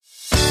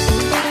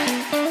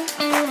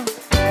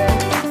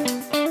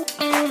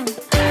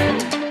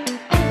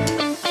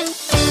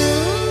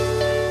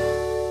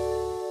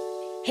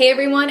Hey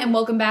everyone, and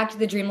welcome back to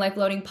the Dream Life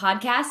Loading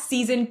Podcast,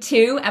 Season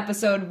 2,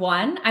 Episode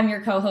 1. I'm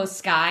your co-host,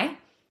 Sky.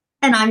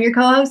 And I'm your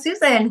co-host,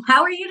 Susan.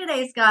 How are you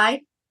today,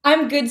 Sky?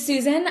 I'm good,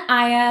 Susan.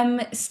 I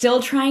am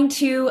still trying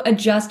to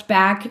adjust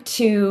back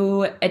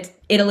to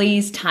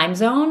Italy's time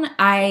zone.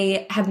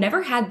 I have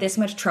never had this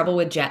much trouble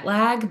with jet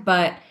lag,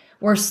 but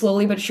we're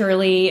slowly but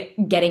surely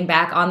getting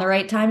back on the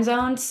right time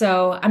zone.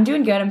 So I'm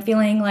doing good. I'm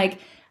feeling like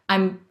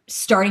I'm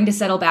starting to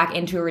settle back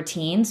into a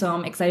routine. So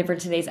I'm excited for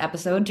today's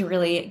episode to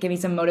really give me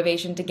some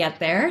motivation to get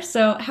there.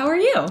 So how are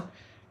you?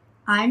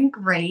 I'm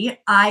great.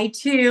 I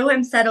too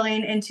am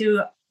settling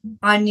into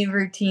a new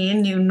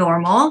routine, new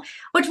normal,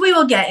 which we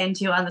will get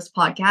into on this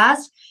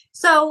podcast.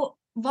 So,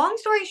 long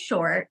story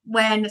short,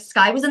 when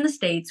Sky was in the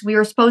States, we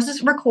were supposed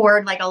to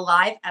record like a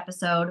live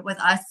episode with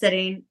us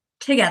sitting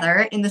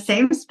together in the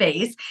same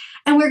space.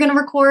 And we are going to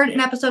record an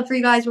episode for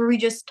you guys where we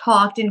just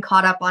talked and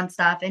caught up on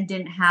stuff and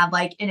didn't have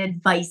like an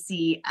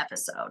advicey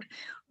episode.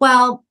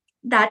 Well,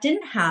 that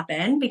didn't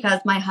happen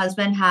because my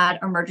husband had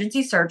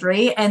emergency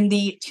surgery, and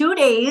the 2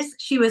 days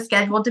she was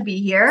scheduled to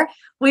be here,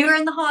 we were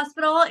in the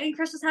hospital and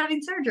Chris was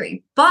having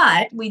surgery.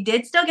 But we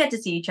did still get to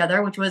see each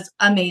other, which was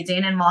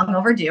amazing and long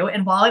overdue.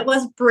 And while it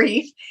was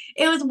brief,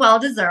 it was well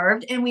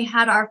deserved. And we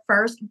had our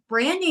first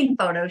branding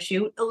photo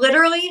shoot.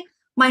 Literally,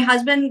 my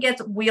husband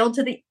gets wheeled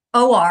to the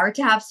OR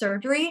to have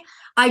surgery.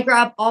 I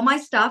grab all my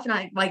stuff and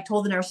I like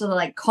told the nurses,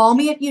 like, call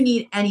me if you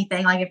need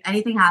anything, like if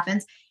anything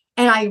happens.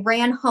 And I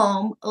ran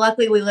home.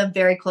 Luckily, we live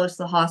very close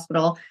to the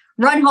hospital.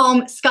 Run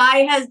home.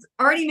 Sky has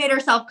already made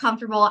herself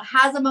comfortable,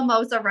 has a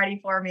mimosa ready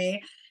for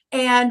me.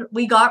 And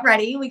we got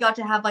ready. We got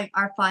to have like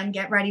our fun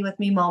get ready with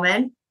me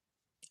moment.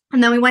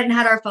 And then we went and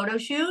had our photo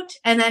shoot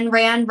and then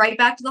ran right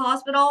back to the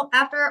hospital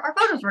after our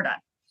photos were done.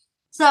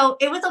 So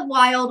it was a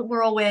wild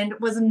whirlwind,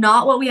 was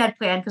not what we had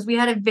planned because we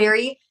had a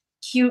very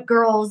cute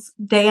girls'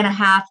 day and a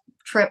half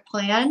trip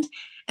planned.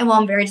 And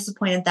while I'm very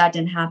disappointed that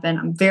didn't happen,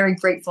 I'm very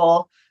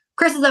grateful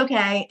Chris is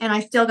okay, and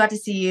I still got to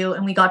see you,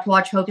 and we got to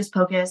watch Hocus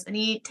Pocus and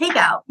eat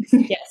takeout.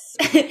 Yes.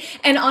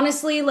 And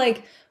honestly,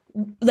 like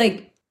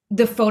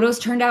the photos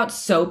turned out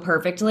so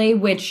perfectly,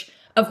 which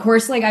of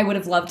course, like I would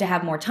have loved to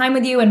have more time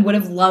with you and would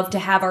have loved to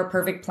have our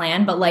perfect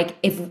plan. But like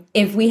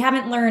if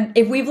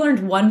we've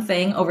learned one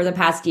thing over the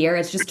past year,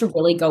 it's just to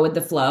really go with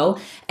the flow.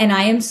 And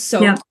I am so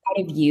proud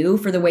of you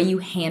for the way you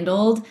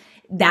handled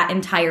that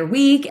entire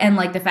week, and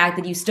like the fact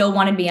that you still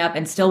wanted me up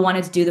and still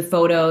wanted to do the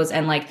photos,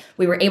 and like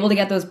we were able to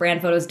get those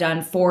brand photos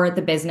done for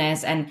the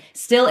business and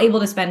still able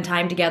to spend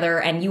time together,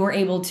 and you were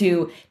able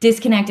to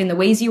disconnect in the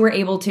ways you were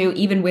able to,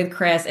 even with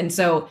Chris. And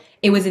so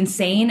it was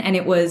insane, and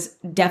it was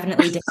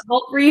definitely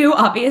difficult for you,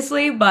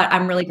 obviously, but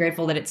I'm really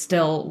grateful that it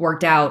still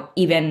worked out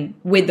even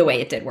with the way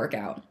it did work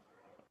out.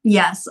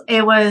 Yes,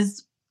 it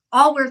was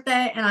all worth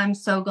it, and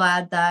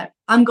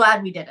I'm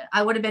glad we did it.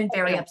 I would have been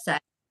very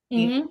upset.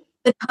 Mm-hmm.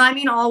 The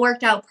timing all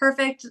worked out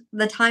perfect.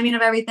 The timing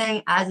of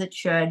everything as it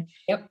should.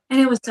 Yep. And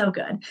it was so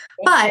good. Yep.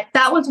 But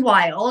that was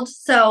wild.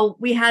 So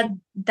we had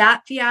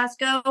that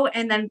fiasco,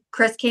 and then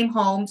Chris came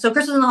home. So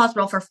Chris was in the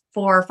hospital for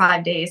 4 or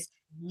 5 days.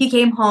 Mm-hmm. He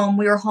came home.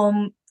 We were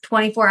home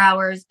 24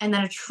 hours, and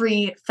then a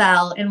tree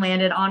fell and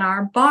landed on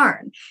our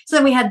barn. So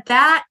then we had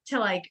that to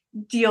like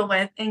deal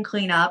with and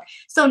clean up.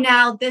 So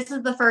now this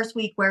is the first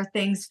week where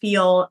things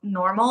feel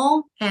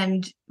normal,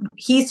 and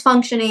he's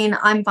functioning,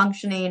 I'm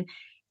functioning.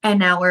 And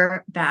now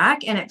we're back,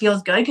 and it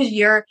feels good because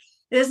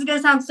this is going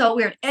to sound so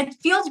weird. It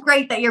feels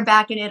great that you're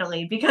back in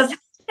Italy because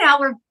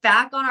now we're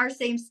back on our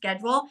same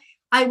schedule.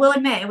 I will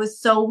admit, it was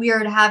so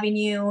weird having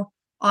you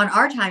on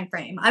our time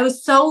frame. I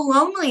was so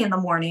lonely in the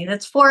morning.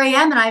 It's 4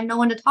 a.m. and I have no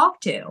one to talk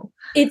to.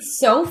 It's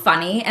so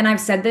funny. And I've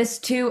said this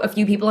to a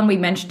few people, and we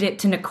mentioned it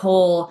to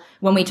Nicole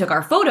when we took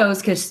our photos,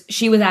 because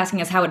she was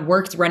asking us how it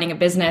works running a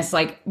business,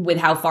 like with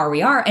how far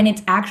we are. And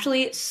it's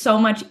actually so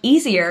much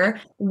easier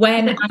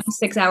when I'm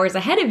 6 hours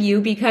ahead of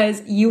you,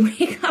 because you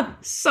wake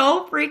up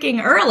so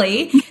freaking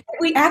early that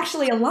we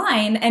actually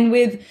align. And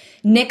with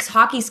Nick's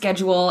hockey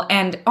schedule,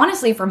 and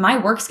honestly for my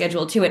work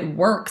schedule too, it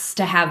works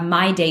to have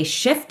my day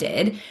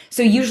shifted.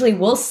 So usually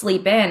we'll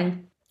sleep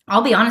in.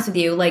 I'll be honest with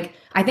you, like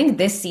I think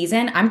this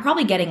season, I'm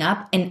probably getting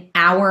up an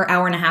hour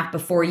and a half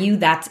before you.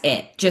 That's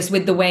it. Just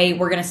with the way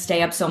we're going to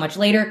stay up so much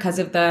later because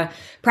of the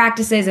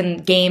practices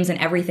and games and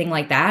everything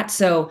like that.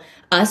 So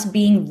us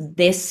being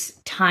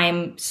this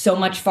time so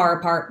much far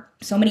apart,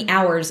 so many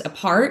hours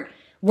apart,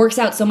 works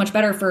out so much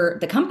better for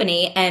the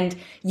company. And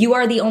you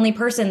are the only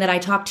person that I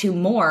talk to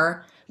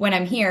more when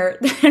I'm here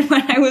than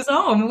when I was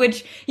home,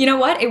 which, you know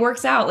what? It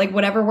works out, like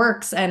whatever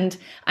works. And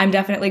I'm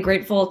definitely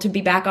grateful to be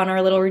back on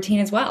our little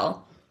routine as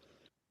well.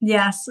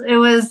 Yes, it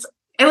was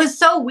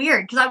so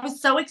weird because I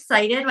was so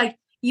excited. Like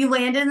you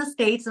landed in the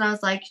States and I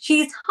was like,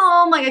 she's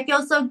home. Like I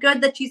feel so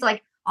good that she's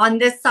like on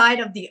this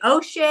side of the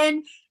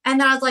ocean. And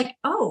then I was like,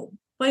 oh,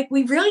 like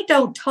we really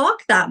don't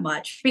talk that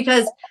much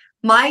because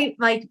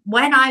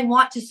when I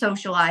want to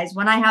socialize,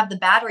 when I have the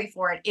battery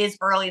for it is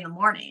early in the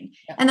morning.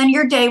 Yeah. And then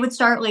your day would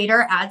start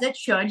later as it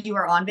should. You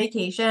were on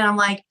vacation. And I'm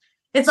like,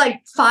 it's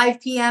like 5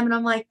 p.m. And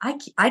I'm like,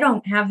 I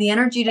don't have the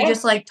energy to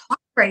just like talk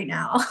right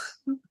now.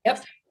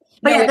 Yep.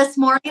 But No, yeah, this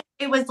morning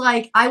it was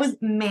like I was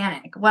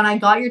manic when I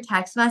got your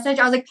text message.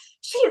 I was like,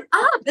 she's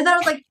up. And then I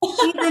was like,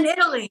 she's in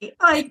Italy.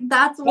 Like,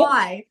 that's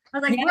why. I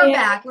was like, yeah, we're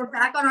yeah. back. We're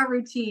back on our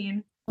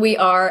routine. We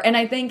are. And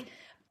I think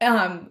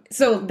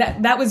so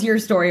that was your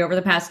story over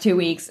the past 2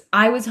 weeks.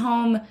 I was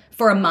home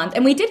for a month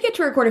and we did get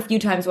to record a few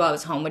times while I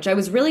was home, which I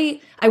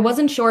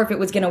wasn't sure if it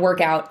was gonna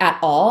work out at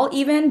all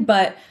even,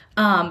 but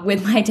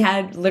with my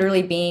dad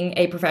literally being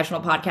a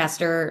professional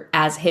podcaster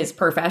as his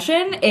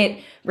profession,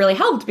 it really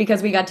helped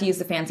because we got to use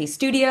the fancy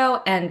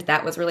studio and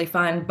that was really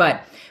fun.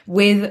 But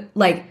with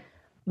like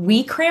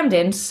we crammed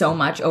in so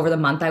much over the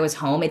month I was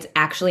home. It's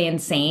actually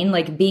insane.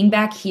 Like being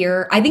back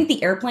here, I think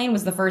the airplane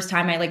was the first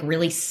time I like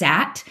really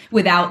sat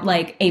without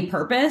like a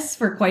purpose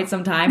for quite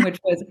some time, which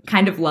was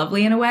kind of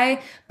lovely in a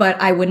way, but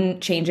I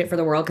wouldn't change it for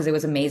the world because it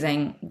was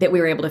amazing that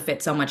we were able to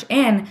fit so much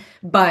in.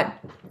 But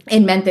it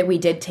meant that we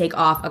did take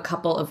off a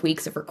couple of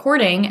weeks of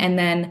recording, and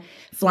then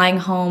flying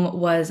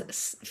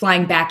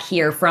back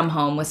here from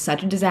home was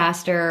such a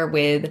disaster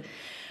with,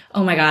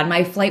 oh my God,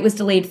 my flight was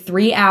delayed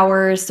 3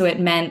 hours. So it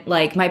meant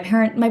like my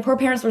poor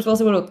parents were supposed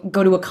to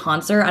go to a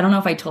concert. I don't know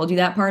if I told you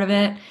that part of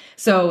it.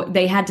 So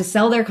they had to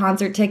sell their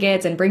concert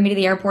tickets and bring me to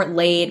the airport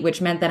late,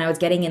 which meant that I was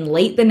getting in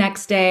late the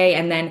next day.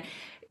 And then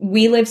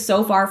we live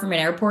so far from an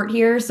airport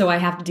here. So I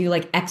have to do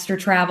like extra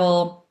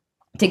travel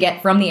to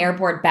get from the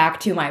airport back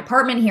to my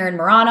apartment here in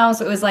Murano.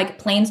 So it was like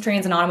planes,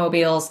 trains, and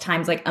automobiles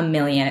times like a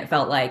million, it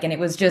felt like. And it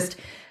was just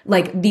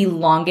like the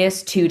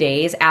longest 2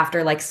 days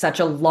after like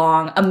such a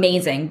long,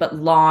 amazing, but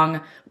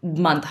long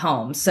month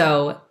home.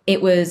 So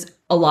it was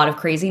a lot of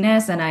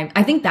craziness. And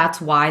I think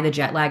that's why the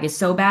jet lag is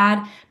so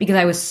bad, because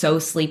I was so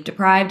sleep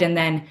deprived. And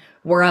then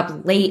we're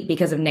up late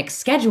because of Nick's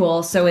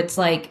schedule. So it's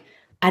like,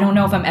 I don't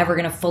know if I'm ever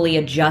going to fully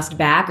adjust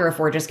back or if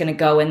we're just going to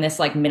go in this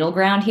like middle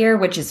ground here,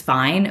 which is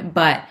fine.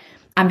 But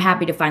I'm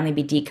happy to finally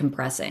be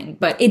decompressing.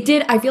 But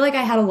I feel like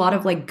I had a lot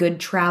of like good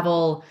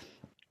travel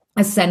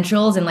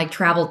essentials and like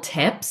travel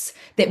tips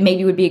that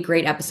maybe would be a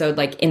great episode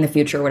like in the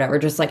future or whatever,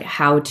 just like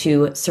how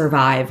to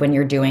survive when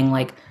you're doing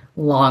like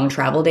long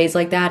travel days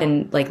like that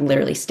and like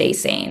literally stay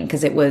sane,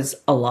 because it was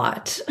a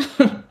lot.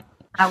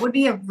 That would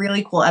be a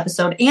really cool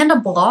episode and a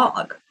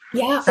blog.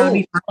 Yeah. That would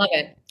be fun. Love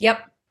it.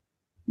 Yep.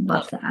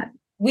 Love that.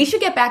 We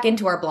should get back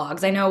into our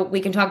blogs. I know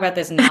we can talk about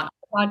this not on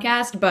the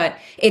podcast, but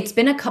it's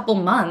been a couple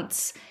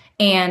months.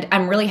 And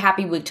I'm really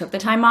happy we took the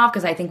time off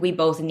because I think we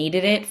both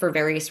needed it for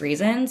various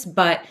reasons.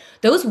 But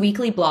those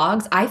weekly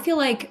blogs, I feel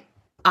like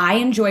I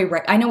enjoy.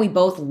 I know we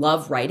both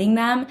love writing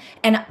them.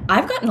 And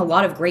I've gotten a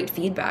lot of great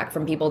feedback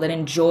from people that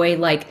enjoy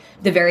like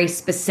the very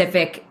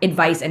specific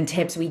advice and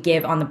tips we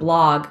give on the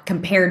blog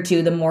compared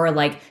to the more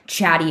like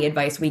chatty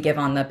advice we give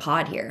on the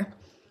pod here.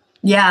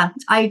 Yeah,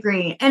 I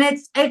agree. And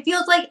it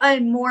feels like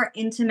a more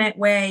intimate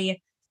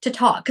way to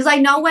talk. Because I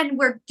know when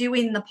we're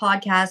doing the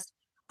podcast,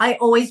 I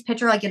always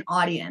picture like an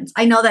audience.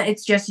 I know that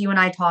it's just you and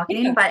I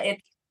talking, but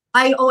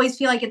I always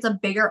feel like it's a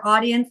bigger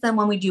audience than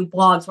when we do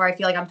blogs where I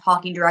feel like I'm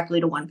talking directly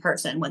to one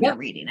person when they're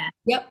reading it.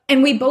 Yep.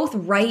 And we both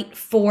write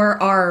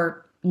for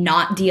our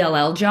not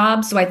DLL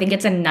jobs. So I think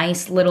it's a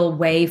nice little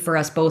way for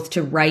us both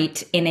to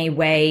write in a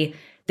way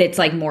that's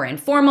like more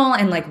informal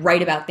and like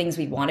write about things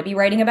we want to be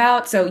writing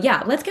about. So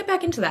yeah, let's get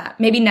back into that.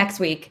 Maybe next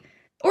week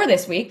or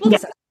this week. We'll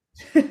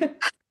decide.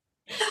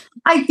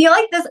 I feel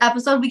like this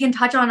episode, we can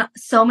touch on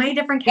so many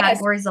different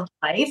categories of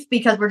life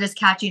because we're just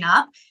catching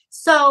up.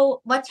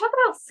 So let's talk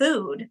about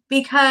food,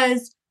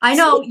 because I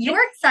know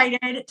you're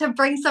excited to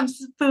bring some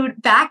food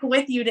back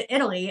with you to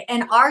Italy,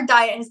 and our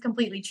diet has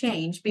completely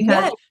changed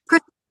because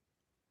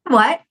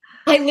what?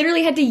 I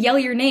literally had to yell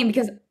your name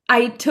because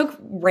I took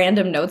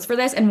random notes for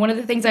this, and one of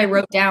the things I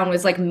wrote down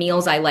was like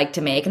meals I like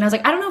to make. And I was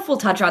like, I don't know if we'll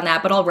touch on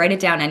that, but I'll write it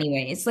down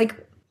anyways. Like,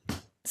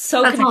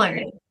 so that's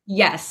hilarious.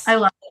 Yes. I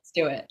love it. Let's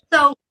do it.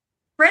 So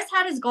Chris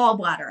had his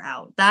gallbladder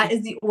out. That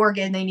is the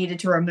organ they needed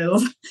to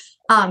remove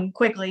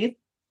quickly.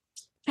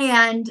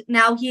 And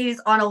now he's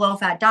on a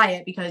low-fat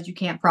diet because you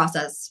can't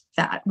process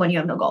fat when you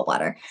have no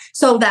gallbladder.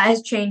 So that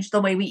has changed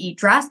the way we eat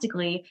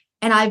drastically.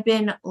 And I've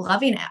been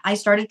loving it. I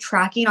started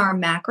tracking our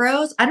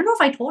macros. I don't know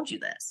if I told you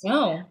this.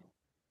 No.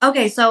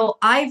 Okay, so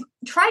I've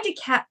tried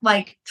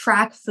to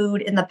track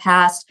food in the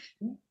past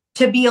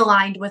to be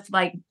aligned with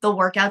like the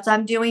workouts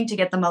I'm doing to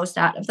get the most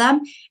out of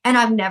them. And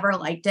I've never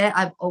liked it.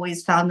 I've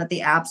always found that the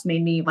apps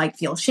made me like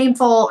feel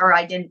shameful, or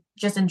I didn't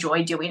just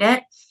enjoy doing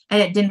it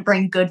and it didn't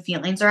bring good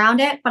feelings around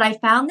it. But I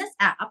found this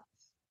app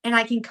and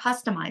I can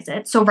customize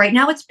it. So right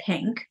now it's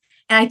pink.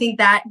 And I think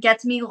that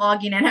gets me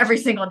logging in every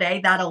single day,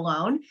 that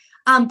alone.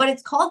 But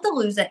it's called the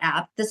Lose It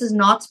app. This is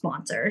not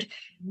sponsored.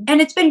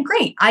 And it's been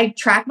great. I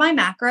track my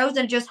macros and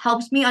it just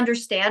helps me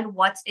understand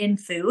what's in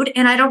food.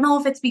 And I don't know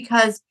if it's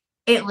because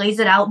it lays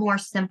it out more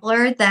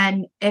simpler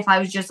than if I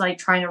was just like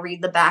trying to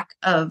read the back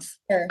of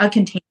a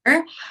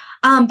container.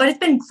 But it's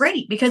been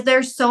great because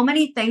there's so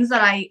many things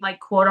that I like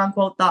quote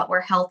unquote thought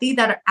were healthy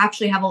that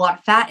actually have a lot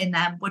of fat in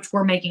them, which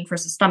were making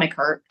Chris's stomach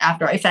hurt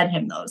after I fed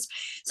him those.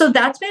 So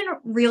that's been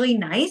really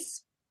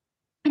nice.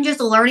 And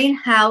just learning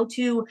how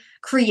to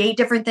create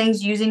different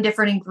things using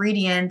different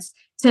ingredients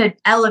to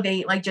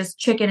elevate like just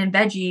chicken and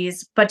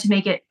veggies, but to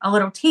make it a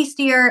little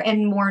tastier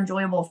and more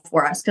enjoyable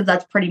for us, because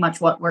that's pretty much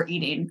what we're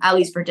eating, at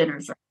least for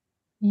dinners.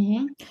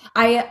 Hmm.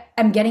 I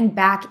am getting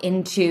back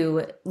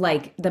into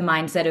like the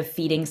mindset of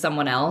feeding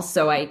someone else.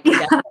 So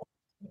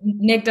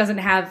Nick doesn't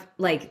have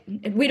like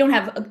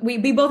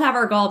we both have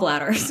our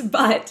gallbladders,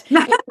 but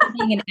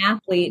being an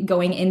athlete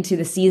going into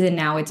the season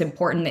now, it's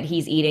important that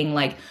he's eating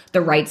like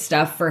the right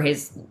stuff for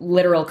his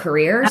literal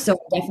career. So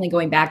definitely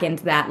going back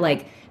into that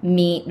like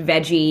meat,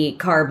 veggie,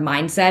 carb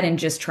mindset and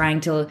just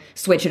trying to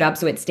switch it up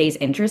so it stays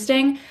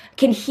interesting.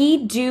 Can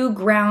he do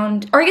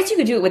ground, or I guess you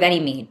could do it with any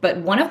meat, but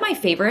one of my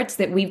favorites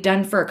that we've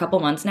done for a couple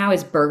months now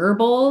is burger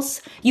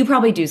bowls. You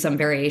probably do some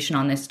variation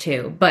on this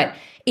too, but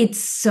it's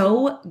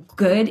so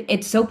good.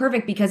 It's so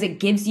perfect because it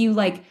gives you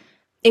like,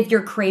 if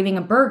you're craving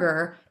a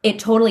burger, it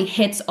totally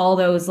hits all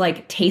those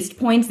like taste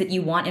points that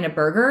you want in a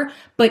burger,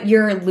 but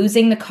you're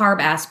losing the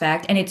carb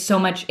aspect and it's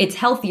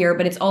healthier,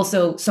 but it's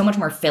also so much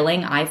more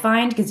filling, I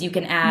find, because you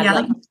can add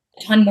like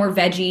a ton more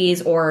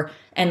veggies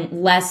and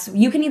less.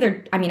 You can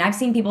either, I mean, I've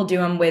seen people do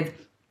them with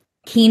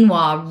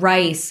quinoa,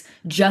 rice,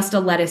 just a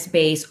lettuce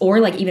base, or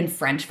like even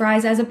French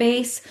fries as a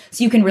base.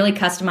 So you can really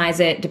customize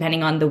it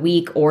depending on the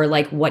week or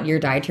like what your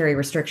dietary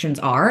restrictions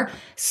are.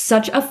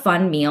 Such a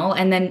fun meal.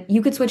 And then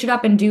you could switch it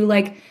up and do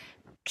like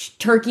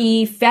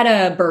turkey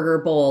feta burger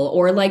bowl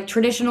or like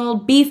traditional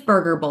beef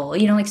burger bowl,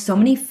 like so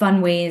many fun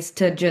ways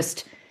to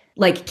just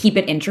like keep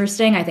it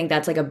interesting. I think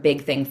that's like a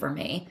big thing for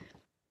me.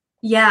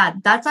 Yeah,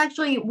 that's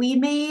actually,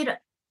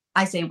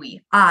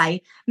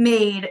 I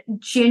made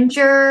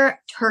ginger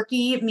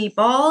turkey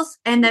meatballs,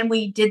 and then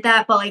we did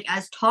that, but like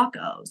as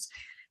tacos.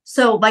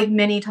 So like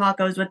mini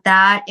tacos with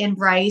that and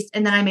rice.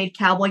 And then I made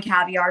cowboy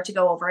caviar to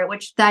go over it,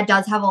 which that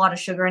does have a lot of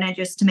sugar in it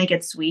just to make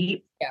it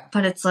sweet. Yeah.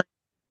 But it's like,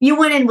 you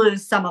win and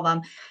lose some of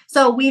them.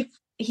 So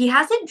he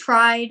hasn't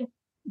tried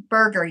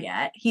burger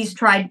yet. He's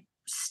tried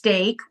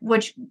steak,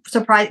 which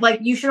surprised, like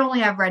you should only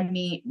have red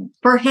meat.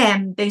 For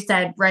him, they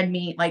said red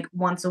meat like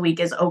once a week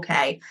is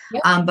okay.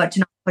 Yep. But to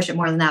not push it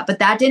more than that. But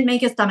that didn't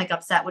make his stomach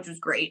upset, which was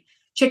great.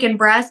 Chicken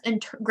breast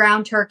and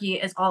ground turkey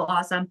is all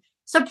awesome.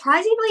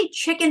 Surprisingly,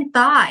 chicken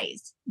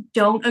thighs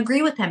don't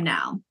agree with him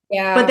now.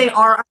 Yeah. But they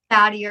are a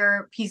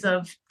fattier piece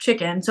of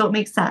chicken, so it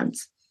makes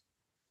sense.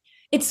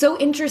 It's so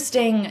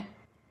interesting.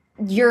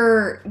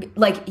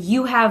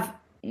 You have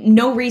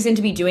no reason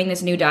to be doing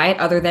this new diet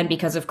other than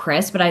because of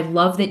Chris, but I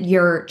love that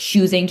you're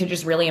choosing to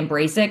just really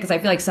embrace it, because I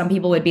feel like some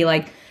people would be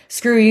like,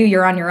 screw you,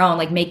 you're on your own,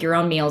 like make your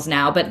own meals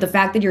now. But the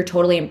fact that you're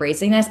totally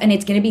embracing this, and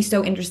it's going to be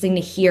so interesting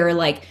to hear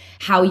like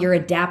how you're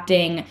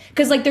adapting,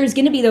 because like there's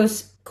going to be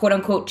those quote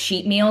unquote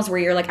cheat meals where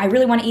you're like, I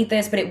really want to eat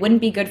this, but it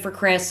wouldn't be good for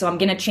Chris, so I'm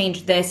going to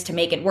change this to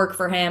make it work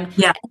for him.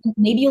 Yeah. And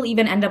maybe you'll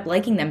even end up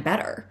liking them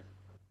better.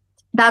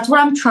 That's what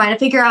I'm trying to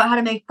figure out, how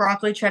to make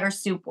broccoli cheddar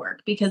soup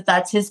work, because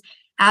that's his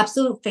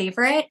absolute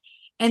favorite.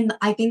 And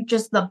I think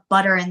just the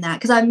butter in that,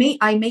 because I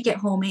make it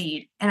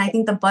homemade, and I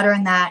think the butter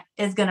in that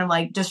is gonna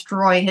like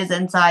destroy his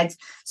insides.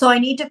 So I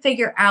need to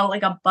figure out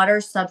like a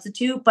butter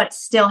substitute, but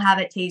still have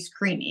it taste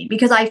creamy.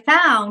 Because I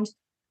found,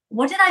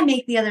 what did I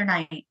make the other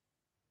night?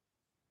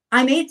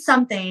 I made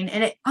something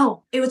and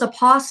it was a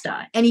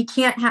pasta, and he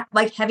can't have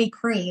like heavy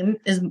cream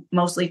is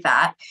mostly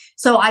fat.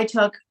 So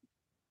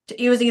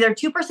it was either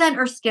 2%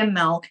 or skim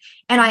milk,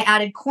 and I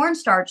added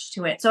cornstarch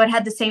to it. So it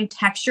had the same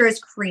texture as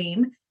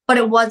cream, but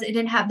it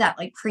didn't have that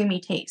like creamy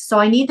taste. So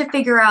I need to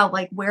figure out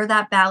like where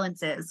that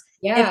balance is.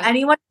 Yeah. If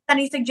anyone has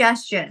any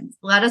suggestions,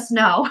 let us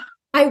know.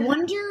 I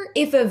wonder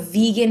if a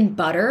vegan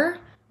butter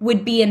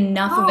would be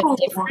enough of a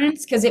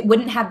difference, because it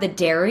wouldn't have the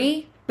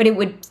dairy, but it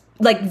would,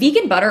 like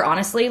vegan butter,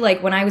 honestly,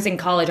 like when I was in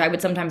college, I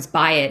would sometimes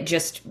buy it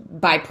just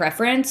by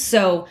preference.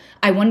 So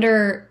I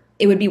wonder,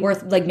 it would be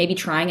worth like maybe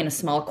trying in a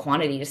small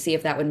quantity to see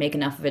if that would make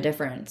enough of a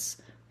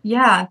difference.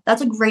 Yeah,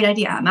 that's a great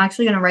idea. I'm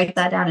actually going to write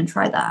that down and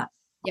try that.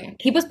 Yeah,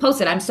 keep us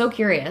posted. I'm so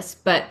curious,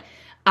 but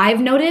I've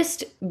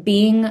noticed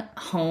being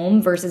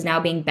home versus now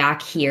being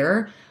back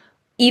here,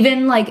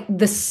 even like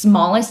the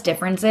smallest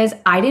differences,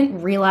 I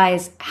didn't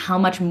realize how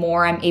much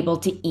more I'm able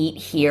to eat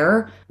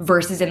here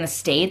versus in the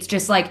States.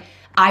 Just like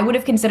I would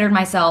have considered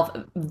myself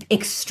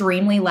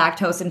extremely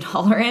lactose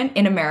intolerant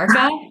in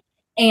America.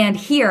 And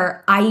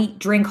here I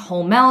drink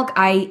whole milk,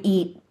 I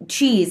eat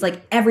cheese,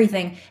 like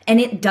everything, and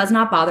it does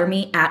not bother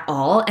me at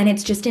all. And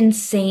it's just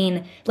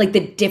insane, like the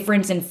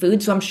difference in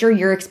food. So I'm sure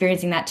you're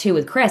experiencing that too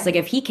with Chris. Like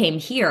if he came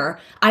here,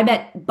 I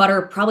bet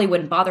butter probably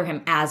wouldn't bother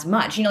him as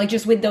much, like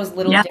just with those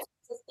little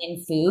differences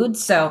in food.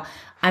 So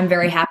I'm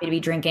very happy to be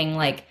drinking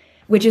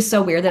which is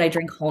so weird that I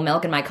drink whole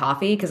milk in my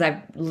coffee, because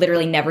I've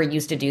literally never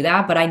used to do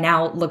that. But I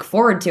now look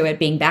forward to it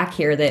being back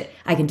here, that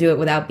I can do it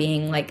without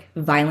being like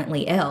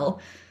violently ill.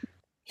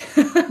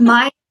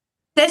 My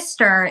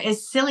sister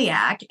is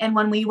celiac, and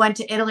when we went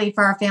to Italy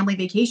for our family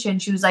vacation,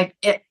 she was like,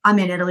 I'm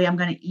in Italy, I'm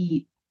going to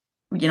eat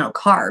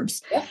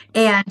carbs. Yeah.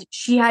 And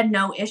she had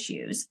no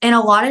issues. And a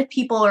lot of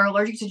people are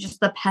allergic to just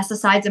the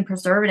pesticides and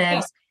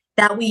preservatives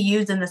that we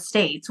use in the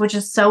States, which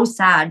is so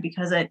sad,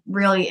 because it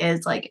really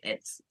is like,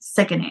 it's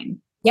sickening.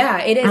 Yeah,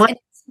 it is. And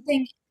it's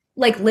something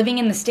like living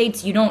in the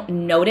States, you don't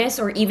notice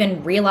or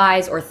even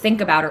realize or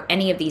think about or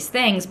any of these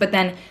things. But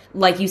then,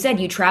 like you said,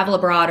 you travel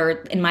abroad, or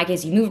in my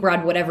case, you move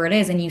abroad, whatever it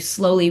is, and you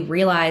slowly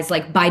realize,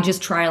 like by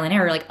just trial and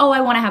error, like, oh,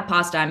 I want to have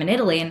pasta. I'm in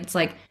Italy. And it's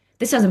like,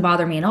 this doesn't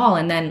bother me at all.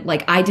 And then,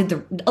 like, I did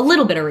a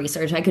little bit of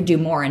research. I could do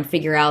more and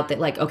figure out that,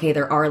 like, okay,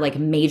 there are like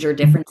major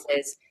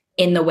differences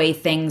in the way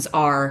things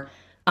are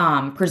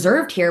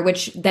preserved here,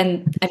 which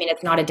then, I mean,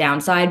 it's not a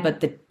downside, but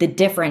the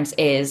difference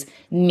is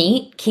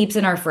meat keeps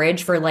in our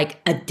fridge for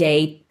like a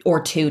day or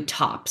two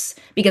tops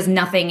because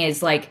nothing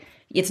is like,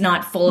 it's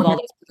not full of all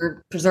these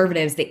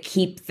preservatives that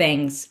keep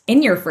things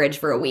in your fridge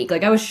for a week.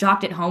 Like I was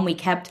shocked at home. We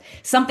kept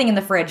something in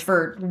the fridge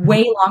for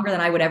way longer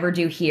than I would ever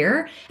do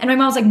here. And my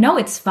mom was like, no,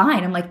 it's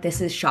fine. I'm like,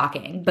 this is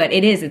shocking, but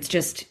it is. It's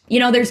just,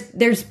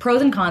 there's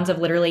pros and cons of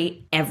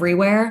literally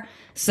everywhere.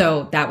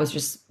 So that was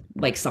just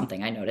like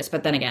something I noticed.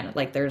 But then again,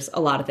 like there's a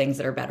lot of things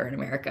that are better in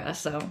America.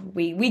 So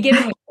we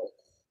give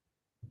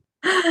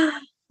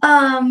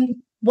and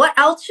What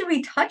else should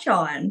we touch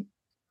on?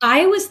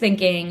 I was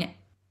thinking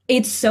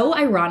it's so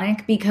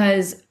ironic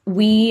because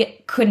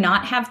we could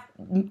not have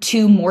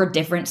two more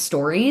different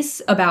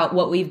stories about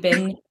what we've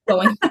been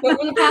going through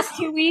over the past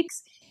 2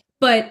 weeks.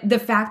 But the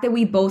fact that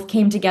we both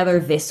came together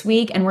this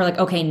week and we're like,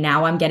 okay,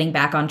 now I'm getting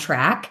back on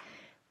track,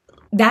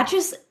 that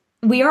just,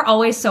 we are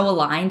always so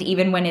aligned,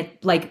 even when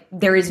it like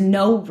there is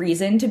no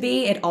reason to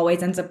be, it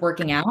always ends up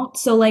working out.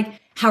 So,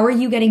 like, how are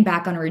you getting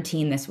back on a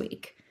routine this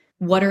week?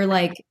 What are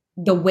like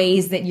the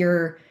ways that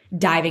you're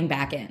diving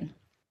back in?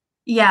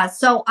 Yeah,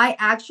 so I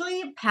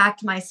actually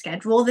packed my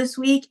schedule this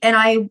week and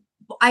I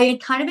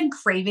had kind of been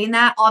craving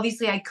that.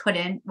 Obviously, I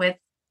couldn't with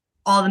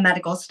all the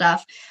medical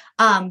stuff,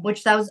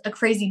 which that was a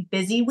crazy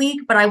busy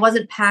week, but I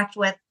wasn't packed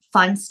with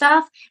fun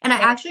stuff. And I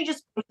actually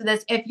just posted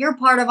this. If you're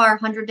part of our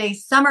 100-day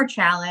summer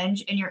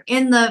challenge and you're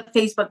in the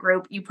Facebook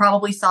group, you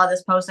probably saw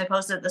this post. I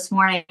posted it this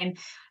morning. And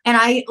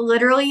I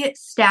literally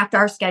stacked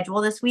our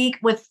schedule this week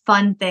with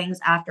fun things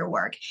after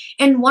work.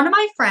 And one of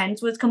my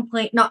friends was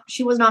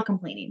she was not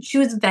complaining. She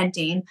was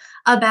venting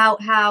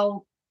about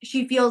how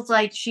she feels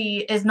like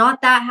she is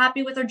not that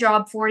happy with her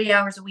job 40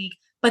 hours a week,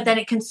 but then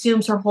it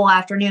consumes her whole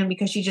afternoon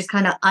because she's just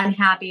kind of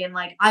unhappy and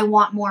like, I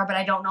want more, but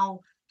I don't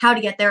know how to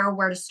get there or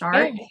where to start.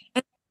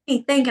 And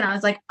me think, and I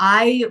was like,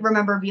 I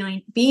remember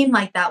being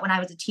like that when I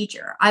was a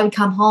teacher. I would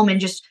come home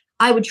and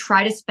I would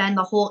try to spend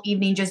the whole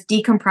evening just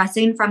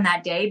decompressing from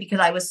that day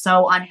because I was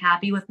so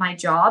unhappy with my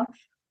job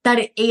that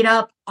it ate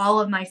up all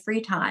of my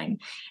free time.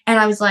 And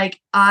I was like,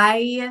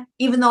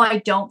 even though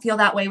I don't feel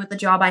that way with the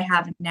job I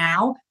have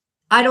now,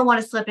 I don't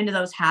want to slip into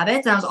those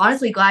habits. And I was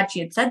honestly glad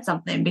she had said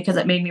something because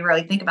it made me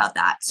really think about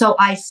that. So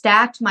I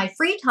stacked my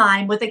free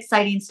time with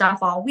exciting stuff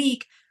all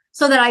week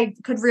so that I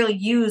could really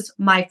use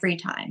my free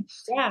time.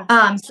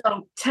 Yeah.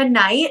 So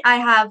tonight I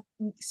have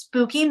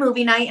spooky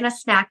movie night and a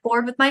snack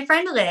board with my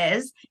friend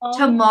Liz. Oh.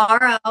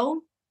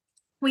 Tomorrow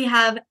we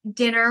have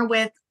dinner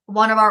with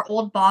one of our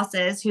old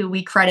bosses who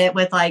we credit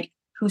with like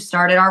who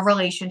started our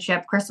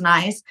relationship, Chris and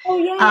I's. Oh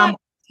yeah.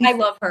 I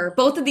love her.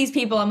 Both of these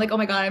people, I'm like, oh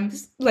my God, I'm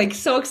just, like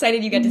so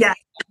excited you get to see them.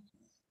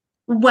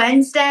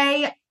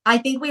 Wednesday, I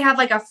think we have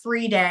like a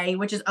free day,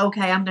 which is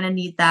okay. I'm going to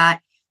need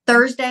that.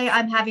 Thursday,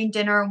 I'm having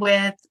dinner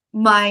with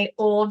my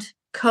old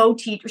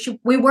co-teacher.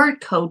 We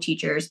weren't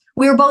co-teachers.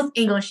 We were both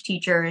English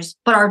teachers,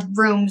 but our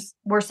rooms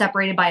were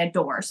separated by a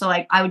door. So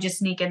like I would just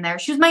sneak in there.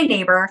 She was my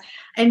neighbor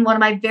and one of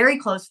my very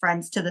close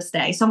friends to this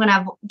day. So I'm going to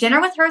have dinner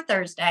with her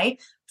Thursday.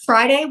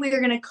 Friday, we are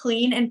going to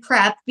clean and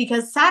prep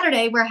because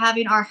Saturday we're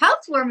having our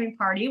housewarming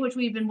party, which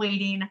we've been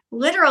waiting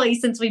literally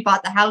since we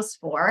bought the house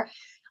for.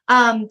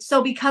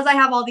 So because I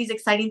have all these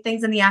exciting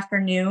things in the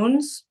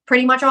afternoons,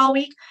 pretty much all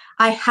week,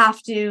 I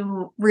have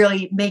to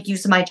really make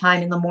use of my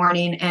time in the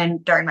morning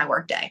and during my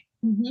work day.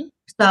 Mm-hmm.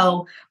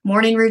 So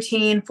morning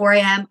routine, 4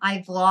 a.m.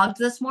 I vlogged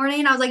this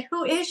morning. I was like,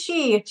 who is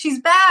she? She's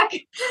back.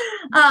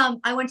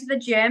 I went to the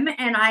gym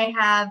and I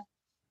have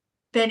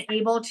been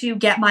able to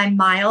get my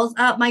miles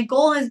up. My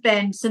goal has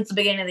been since the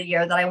beginning of the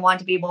year that I want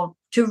to be able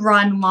to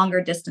run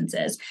longer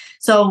distances.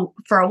 So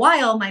for a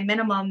while, my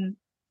minimum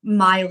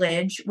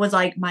mileage was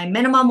like my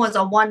minimum was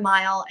a 1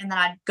 mile and then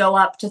I'd go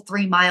up to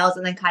 3 miles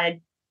and then kind of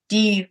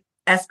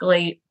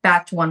de-escalate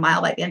back to 1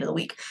 mile by the end of the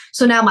week.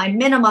 So now my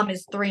minimum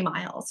is 3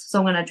 miles. So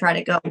I'm going to try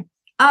to go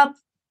up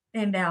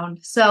and down.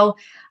 So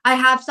I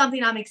have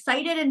something I'm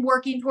excited and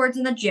working towards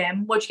in the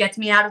gym, which gets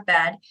me out of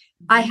bed.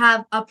 I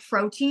have a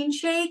protein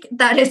shake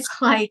that is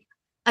like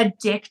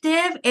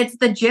addictive. It's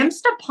the Jim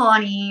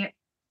Stepani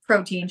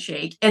protein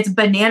shake. It's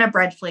banana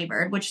bread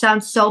flavored, which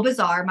sounds so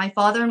bizarre. My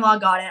father-in-law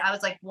got it. I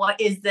was like,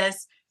 what is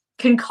this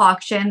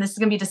concoction? This is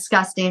going to be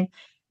disgusting.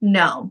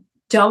 No,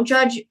 don't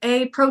judge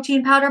a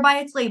protein powder by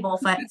its label,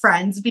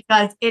 friends,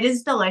 because it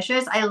is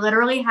delicious. I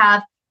literally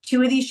have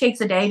 2 of these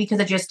shakes a day because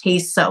it just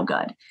tastes so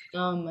good.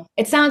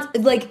 It sounds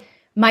like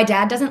my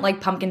dad doesn't like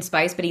pumpkin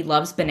spice, but he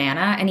loves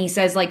banana. And he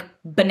says like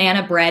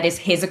banana bread is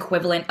his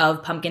equivalent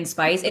of pumpkin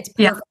spice. It's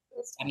perfect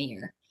this time of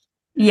year.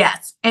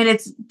 Yes. And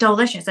it's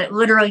delicious. It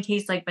literally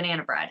tastes like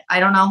banana bread. I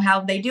don't know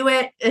how they do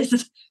it.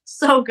 It's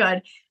so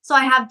good. So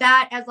I have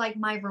that as like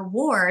my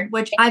reward,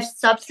 which I've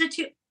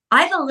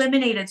I've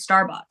eliminated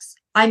Starbucks.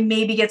 I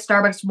maybe get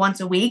Starbucks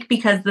once a week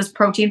because this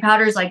protein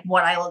powder is like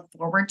what I look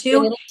forward A to.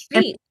 little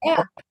treat.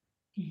 Yeah.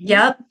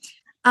 Yep.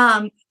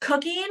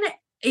 Cooking,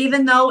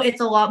 even though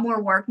it's a lot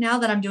more work now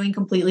that I'm doing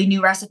completely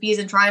new recipes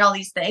and trying all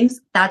these things,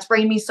 that's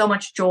bringing me so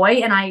much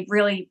joy. And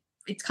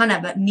it's kind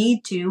of a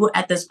need to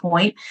at this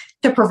point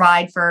to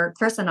provide for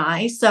Chris and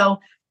I. So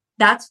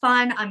that's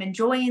fun. I'm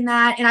enjoying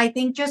that. And I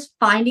think just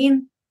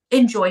finding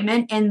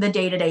enjoyment in the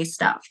day-to-day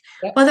stuff,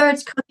 Yep. whether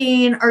it's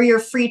cooking or your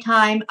free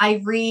time. I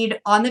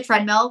read on the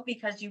treadmill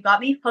because you got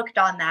me hooked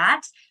on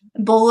that,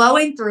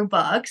 blowing through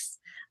books.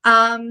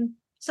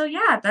 So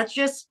yeah, that's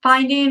just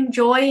finding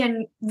joy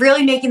and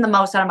really making the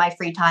most out of my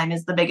free time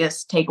is the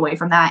biggest takeaway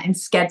from that, and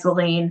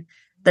scheduling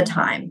the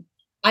time.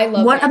 I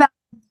love What that. about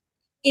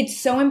It's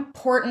so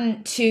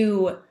important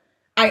to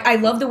I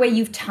love the way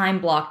you've time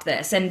blocked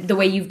this and the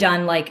way you've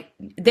done like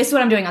this is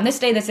what I'm doing on this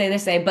day, this day,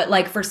 this day. But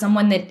like for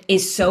someone that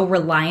is so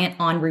reliant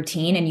on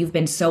routine and you've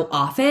been so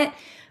off it,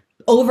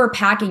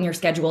 overpacking your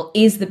schedule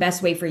is the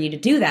best way for you to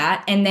do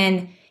that. And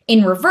then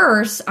in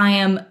reverse, I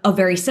am a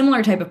very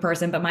similar type of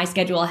person, but my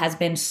schedule has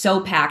been so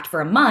packed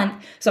for a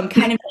month. So I'm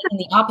kind of taking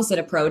the opposite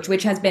approach,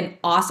 which has been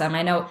awesome.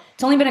 I know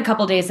it's only been a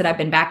couple days that I've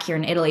been back here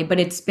in Italy,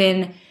 but it's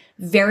been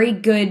very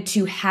good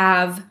to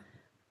have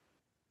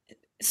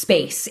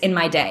space in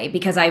my day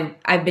because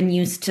I've been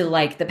used to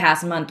like the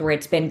past month where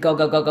it's been go,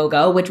 go, go, go,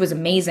 go, which was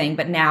amazing.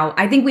 But now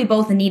I think we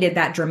both needed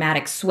that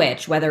dramatic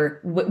switch,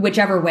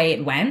 whichever way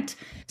it went.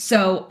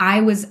 So I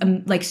was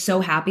like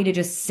so happy to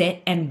just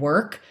sit and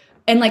work.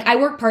 And like I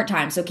work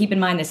part-time, so keep in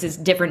mind this is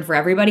different for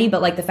everybody,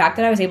 but like the fact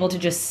that I was able to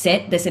just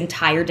sit this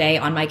entire day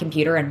on my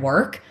computer and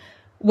work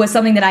was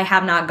something that I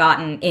have not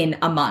gotten in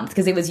a month,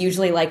 because it was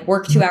usually like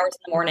work 2 hours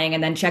in the morning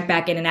and then check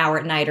back in an hour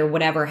at night or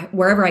whatever,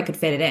 wherever I could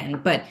fit it in.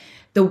 But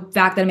the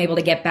fact that I'm able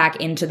to get back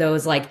into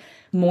those like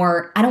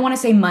more, I don't want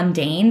to say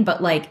mundane,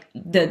 but like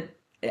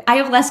I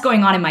have less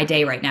going on in my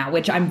day right now,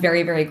 which I'm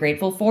very, very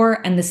grateful for.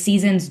 And the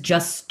season's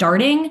just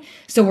starting.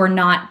 So we're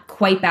not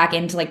quite back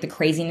into like the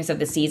craziness of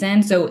the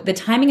season. So the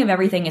timing of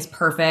everything is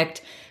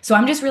perfect. So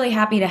I'm just really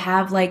happy to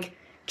have like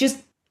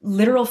just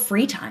literal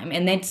free time.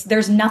 And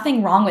there's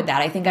nothing wrong with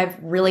that. I think I've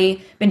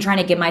really been trying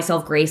to give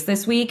myself grace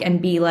this week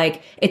and be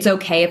like, it's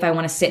okay if I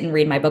want to sit and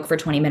read my book for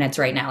 20 minutes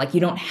right now. Like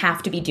you don't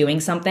have to be doing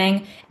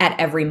something at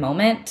every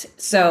moment.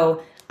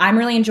 So I'm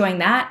really enjoying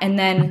that. And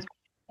then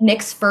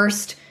Nick's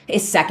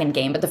his second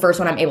game, but the first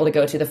one I'm able to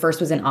go to. The first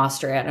was in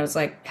Austria, and I was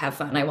like, have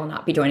fun. I will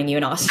not be joining you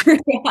in Austria.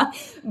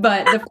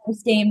 But the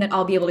first game that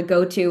I'll be able to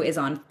go to is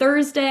on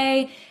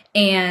Thursday,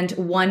 and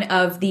one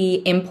of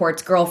the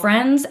import's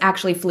girlfriends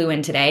actually flew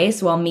in today,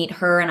 so I'll meet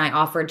her, and I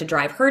offered to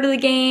drive her to the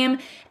game,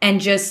 and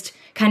just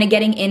kind of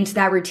getting into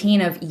that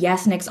routine of,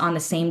 yes, Nick's on the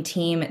same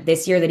team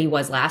this year that he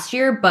was last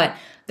year, but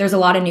there's a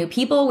lot of new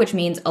people, which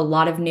means a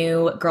lot of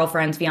new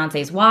girlfriends,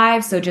 fiancés,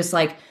 wives, so just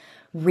like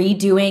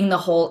redoing the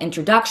whole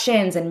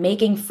introductions and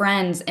making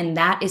friends. And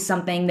that is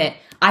something that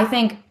I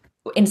think,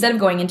 instead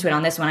of going into it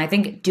on this one, I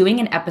think doing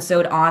an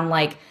episode on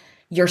like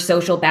your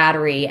social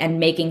battery and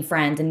making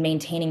friends and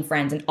maintaining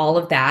friends and all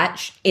of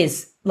that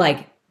is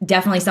like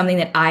definitely something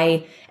that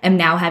I am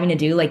now having to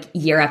do like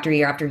year after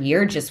year after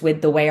year, just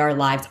with the way our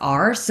lives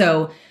are.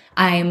 So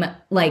I'm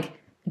like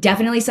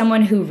definitely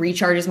someone who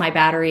recharges my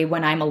battery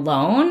when I'm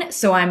alone.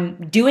 So I'm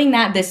doing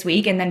that this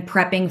week and then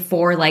prepping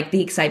for like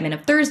the excitement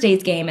of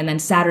Thursday's game, and then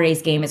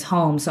Saturday's game is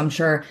home. So I'm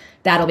sure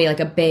that'll be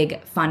like a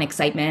big fun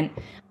excitement,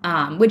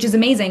 which is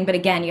amazing. But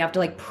again, you have to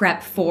like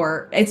prep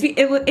for at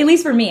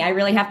least for me, I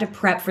really have to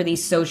prep for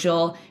these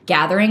social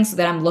gatherings so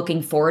that I'm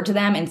looking forward to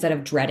them instead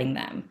of dreading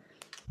them.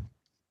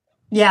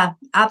 Yeah,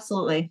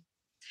 absolutely.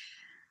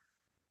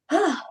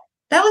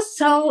 This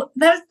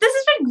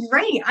has been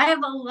great. I have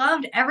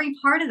loved every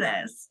part of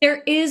this.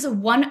 There is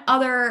one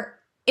other,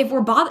 if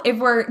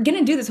we're going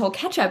to do this whole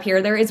catch up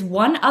here, there is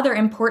one other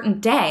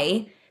important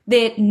day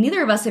that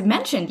neither of us have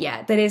mentioned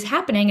yet that is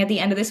happening at the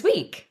end of this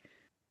week.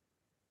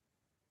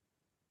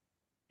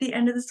 The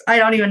end of this, I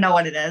don't even know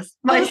what it is.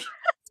 But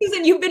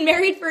Susan, you've been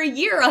married for a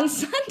year on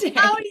Sunday.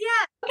 Oh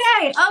yeah.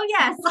 Okay. Oh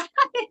yes.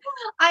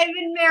 I've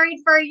been married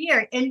for a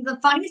year. And the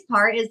funniest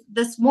part is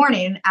this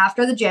morning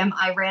after the gym,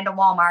 I ran to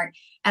Walmart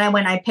and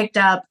I picked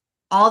up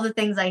all the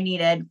things I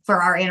needed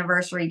for our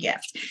anniversary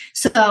gift.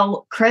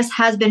 So Chris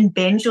has been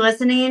binge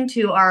listening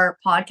to our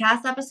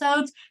podcast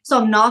episodes. So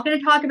I'm not going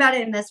to talk about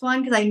it in this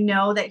one because I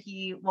know that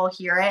he will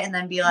hear it and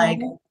then be like,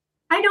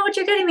 I know what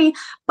you're getting me.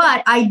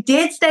 But I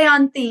did stay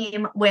on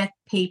theme with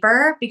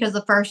paper because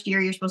the first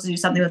year you're supposed to do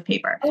something with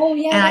paper. Oh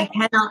yeah. And I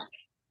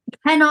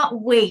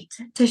cannot wait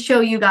to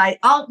show you guys.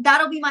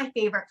 That'll be my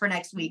favorite for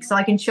next week, so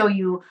I can show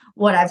you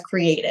what I've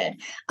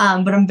created.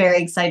 But I'm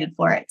very excited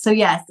for it. So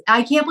yes,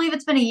 I can't believe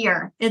it's been a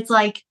year. It's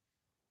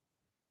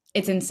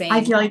insane.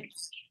 I feel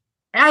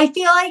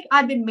like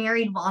I've been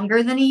married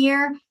longer than a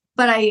year,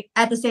 but I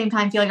at the same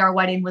time feel like our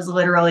wedding was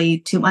literally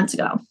 2 months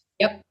ago.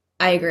 Yep,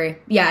 I agree.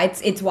 Yeah,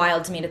 it's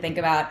wild to me to think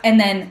about. And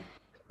then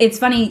it's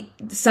funny,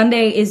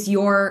 Sunday is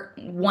your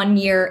 1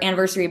 year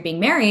anniversary of being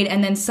married.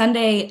 And then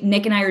Sunday,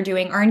 Nick and I are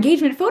doing our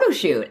engagement photo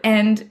shoot.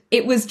 And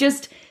it was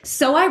just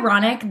so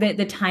ironic that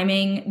the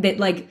timing that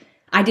like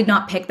I did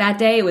not pick that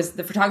day. It was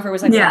the photographer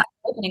was like, "Well, Yeah.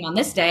 opening on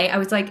this day." I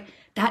was like,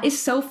 that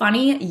is so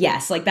funny.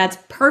 Yes, like that's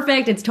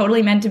perfect. It's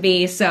totally meant to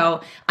be.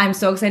 So I'm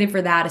so excited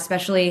for that,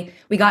 especially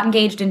we got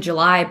engaged in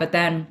July, but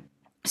then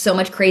so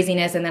much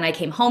craziness. And then I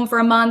came home for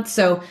a month.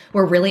 So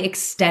we're really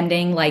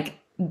extending like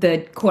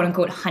the quote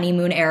unquote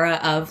honeymoon era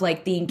of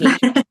like the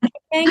engagement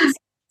things.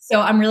 So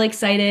I'm really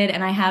excited.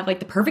 And I have like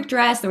the perfect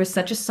dress. There was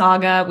such a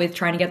saga with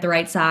trying to get the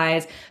right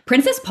size.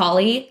 Princess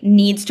Polly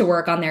needs to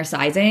work on their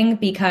sizing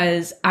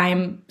because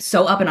I'm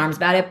so up in arms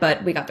about it,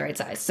 but we got the right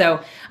size.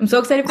 So I'm so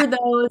excited for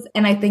those.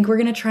 And I think we're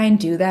going to try and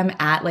do them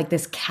at like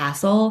this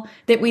castle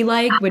that we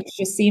like, which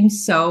just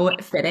seems so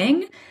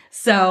fitting.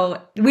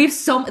 So we have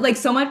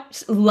so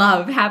much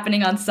love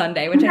happening on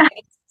Sunday, which I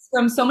think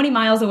from so many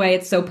miles away,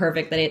 it's so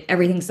perfect that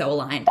everything's so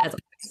aligned as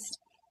always.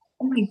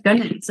 Oh my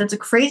goodness, it's a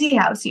crazy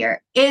house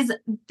here. Is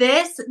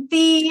this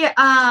the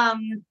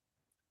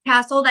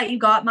castle that you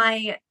got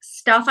my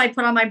stuff I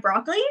put on my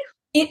broccoli?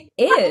 It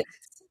is.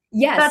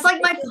 Yes. That's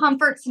like my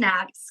comfort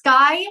snack.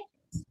 Sky,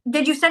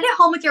 did you send it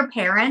home with your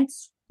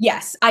parents?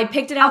 Yes, I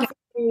picked it out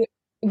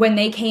when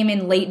they came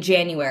in late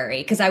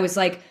January because I was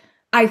like,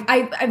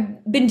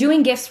 I've been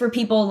doing gifts for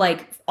people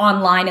like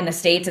online in the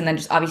States and then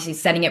just obviously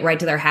sending it right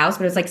to their house.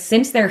 But it's like,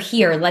 since they're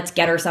here, let's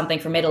get her something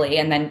from Italy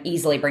and then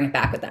easily bring it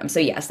back with them. So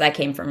yes, that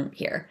came from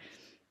here.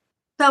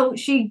 So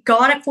she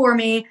got it for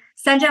me,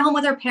 sent it home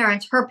with her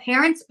parents. Her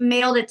parents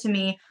mailed it to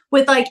me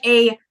with like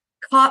a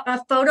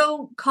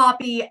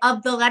photocopy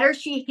of the letter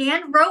she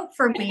hand wrote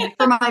for me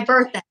for my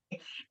birthday.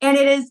 And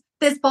it is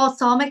this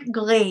balsamic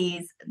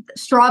glaze,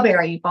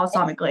 strawberry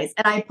balsamic glaze.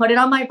 And I put it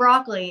on my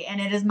broccoli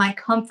and it is my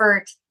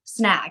comfort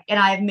snack. And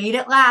I've made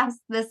it last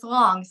this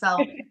long. So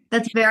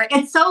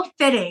it's so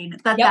fitting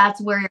that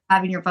that's where you're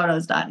having your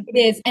photos done. It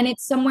is. And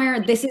it's somewhere,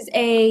 this is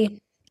a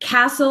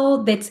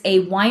castle that's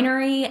a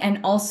winery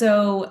and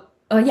also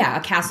a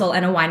castle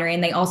and a winery.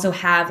 And they also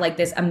have like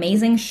this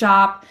amazing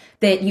shop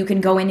that you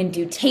can go in and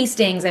do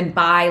tastings and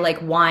buy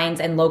like wines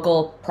and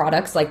local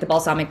products like the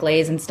balsamic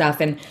glaze and stuff.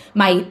 And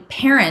my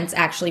parents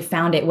actually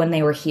found it when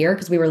they were here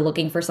because we were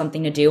looking for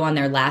something to do on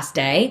their last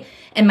day.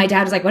 And my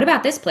dad was like, "What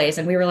about this place?"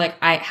 And we were like,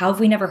 how have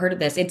we never heard of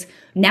this? It's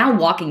now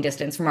walking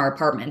distance from our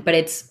apartment, but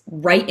it's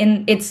right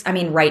in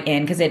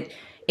because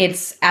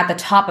it's at the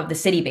top of the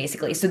city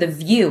basically. So the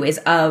view is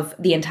of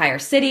the entire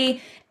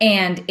city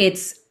and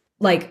it's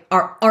like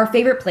our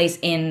favorite place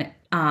in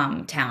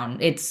town.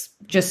 It's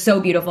just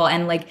so beautiful.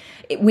 And like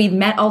we've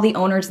met all the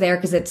owners there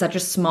because it's such a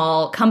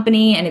small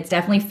company and it's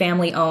definitely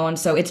family owned.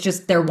 So it's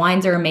just their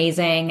wines are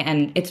amazing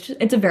and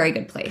it's a very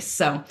good place.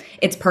 So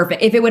it's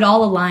perfect. If it would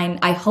all align,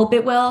 I hope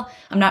it will.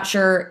 I'm not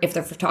sure if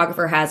the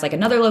photographer has like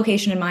another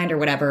location in mind or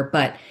whatever,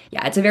 but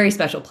yeah, it's a very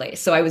special place.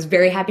 So I was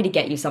very happy to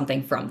get you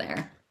something from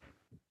there.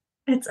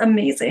 It's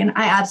amazing.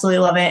 I absolutely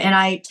love it. And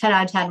I 10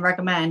 out of 10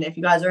 recommend if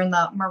you guys are in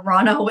the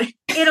Murano,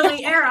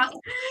 Italy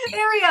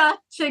area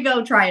to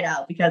go try it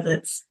out because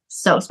it's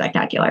so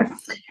spectacular.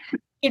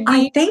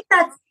 I think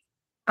that's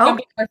our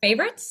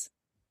favorites.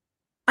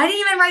 I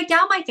didn't even write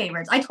down my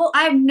favorites.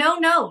 I have no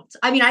notes.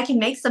 I mean, I can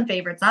make some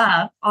favorites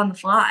up on the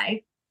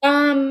fly.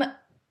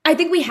 I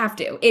think we have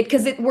to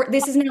because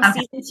this is now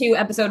season 2,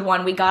 episode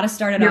 1. We got to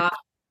start it off.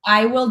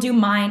 I will do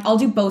mine. I'll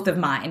do both of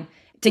mine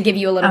to give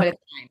you a little bit of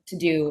time to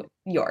do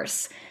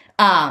yours.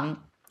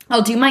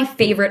 I'll do my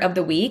favorite of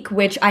the week,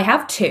 which I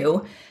have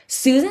 2.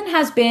 Susan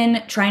has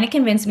been trying to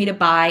convince me to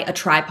buy a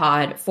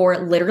tripod for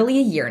literally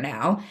a year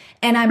now.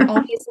 And I'm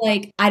always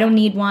like, I don't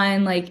need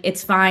one. Like,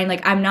 it's fine.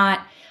 Like,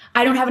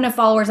 I don't have enough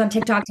followers on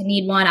TikTok to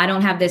need one. I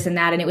don't have this and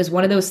that. And it was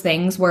one of those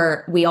things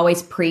where we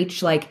always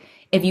preach, like,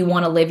 if you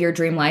want to live your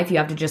dream life, you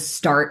have to just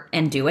start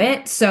and do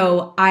it.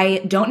 So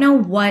I don't know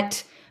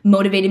what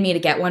motivated me to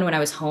get one when I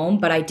was home,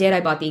 but I did.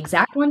 I bought the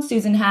exact one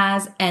Susan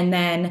has, and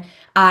then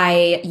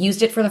I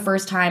used it for the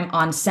first time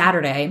on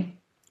Saturday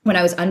when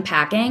I was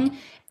unpacking,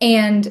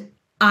 and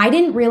I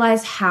didn't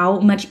realize how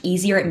much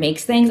easier it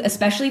makes things,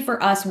 especially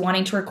for us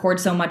wanting to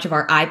record so much of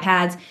our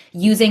iPads,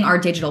 using our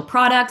digital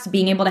products,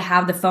 being able to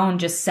have the phone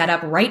just set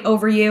up right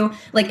over you.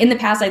 Like in the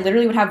past, I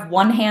literally would have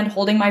one hand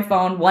holding my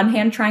phone, one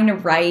hand trying to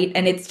write,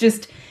 and it's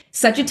just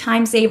such a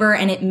time saver,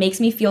 and it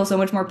makes me feel so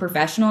much more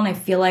professional, and I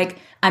feel like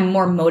I'm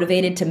more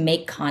motivated to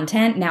make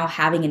content now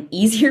having an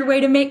easier way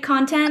to make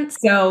content.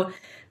 So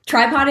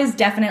tripod is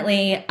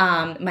definitely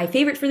my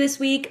favorite for this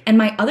week. And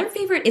my other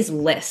favorite is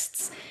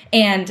lists.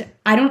 And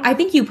I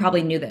think you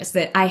probably knew this,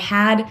 that I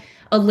had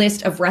a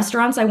list of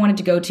restaurants I wanted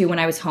to go to when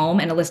I was home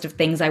and a list of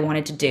things I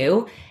wanted to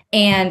do.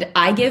 And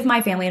I give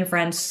my family and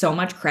friends so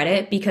much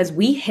credit because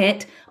we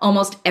hit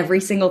almost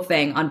every single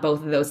thing on both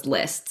of those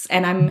lists.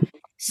 And I'm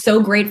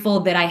so grateful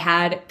that I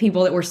had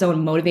people that were so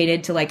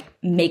motivated to like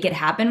make it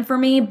happen for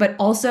me, but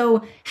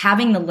also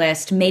having the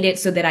list made it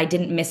so that I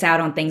didn't miss out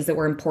on things that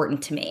were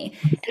important to me.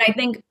 And I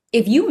think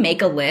if you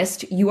make a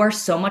list, you are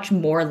so much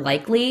more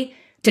likely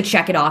to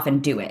check it off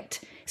and do it.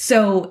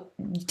 So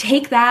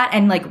take that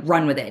and like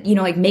run with it. You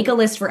know, like make a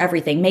list for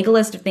everything. Make a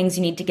list of things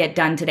you need to get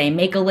done today.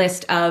 Make a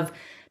list of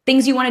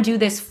things you want to do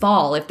this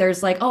fall. If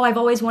there's like, oh, I've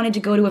always wanted to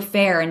go to a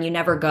fair and you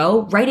never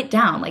go, write it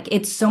down. Like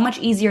it's so much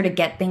easier to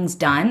get things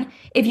done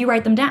if you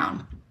write them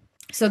down.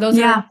 So those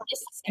are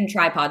lists and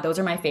tripod. Those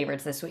are my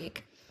favorites this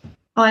week.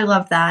 Oh, I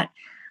love that.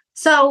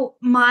 So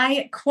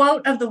my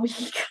quote of the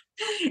week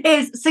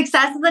is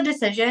success is a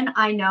decision.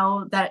 I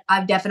know that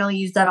I've definitely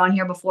used that on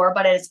here before,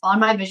 but it's on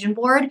my vision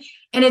board.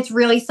 And it's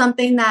really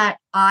something that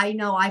I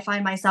know I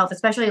find myself,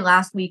 especially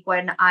last week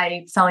when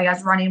I saw you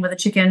guys running with a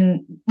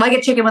chicken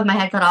with my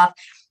head cut off.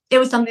 It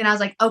was something I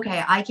was like,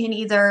 okay, I can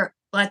either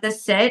let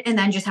this sit and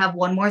then just have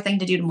one more thing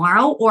to do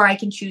tomorrow, or I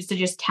can choose to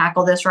just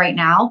tackle this right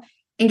now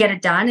and get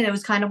it done. And it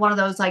was kind of one of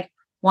those like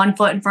one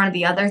foot in front of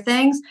the other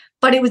things,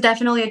 but it was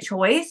definitely a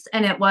choice.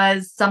 And it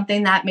was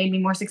something that made me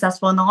more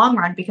successful in the long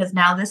run, because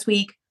now this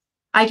week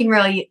I can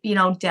really,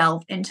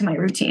 delve into my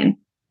routine.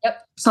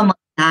 Yep. So I'm like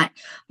that.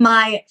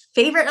 My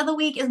favorite of the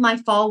week is my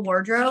fall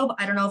wardrobe.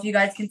 I don't know if you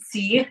guys can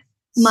see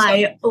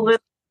my little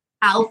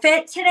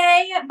outfit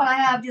today, but I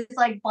have just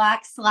like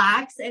black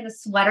slacks and a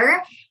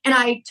sweater, and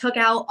I took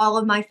out all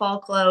of my fall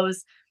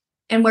clothes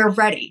and we're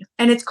ready.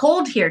 And it's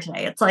cold here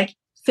today. It's like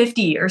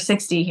 50 or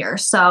 60 here.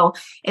 So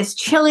it's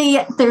chilly.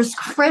 There's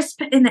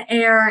crisp in the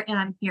air and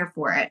I'm here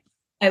for it.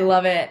 I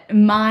love it.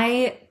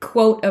 My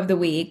quote of the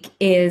week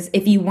is,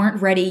 if you weren't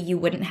ready, you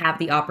wouldn't have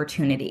the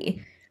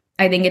opportunity.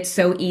 I think it's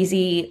so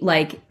easy.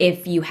 Like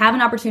if you have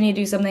an opportunity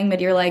to do something, but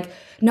you're like,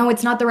 no,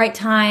 it's not the right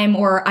time,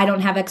 or I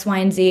don't have X, Y,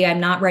 and Z, I'm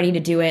not ready to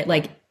do it.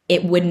 Like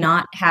it would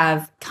not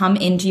have come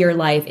into your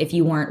life if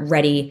you weren't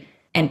ready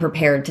and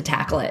prepared to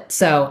tackle it.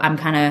 So I'm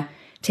kind of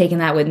taking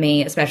that with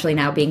me, especially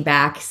now being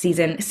back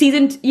season,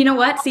 you know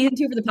what? Season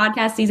 2 for the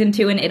podcast, season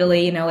 2 in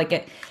Italy,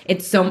 like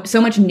it's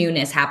so much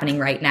newness happening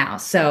right now.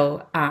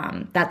 So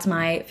that's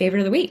my favorite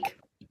of the week.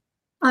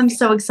 I'm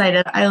so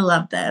excited. I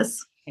love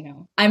this. I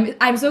know.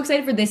 I'm so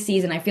excited for this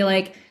season. I feel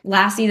like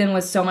last season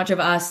was so much of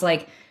us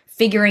like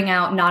figuring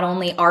out not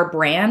only our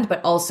brand,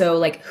 but also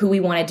like who we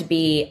wanted to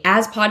be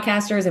as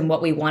podcasters and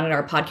what we wanted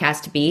our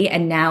podcast to be.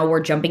 And now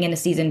we're jumping into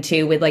season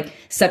 2 with like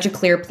such a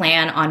clear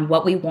plan on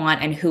what we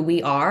want and who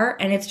we are.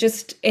 And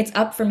it's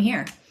up from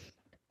here.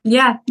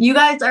 Yeah. You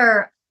guys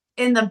are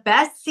in the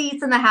best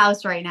seats in the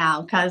house right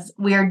now because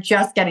we are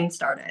just getting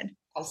started.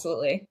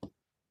 Absolutely.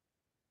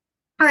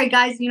 All right,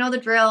 guys, you know the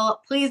drill.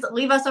 Please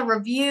leave us a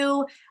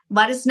review.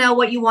 Let us know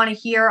what you want to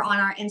hear on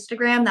our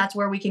Instagram. That's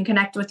where we can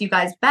connect with you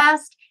guys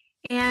best.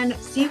 And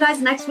see you guys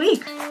next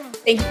week.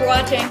 Thank you for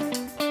watching.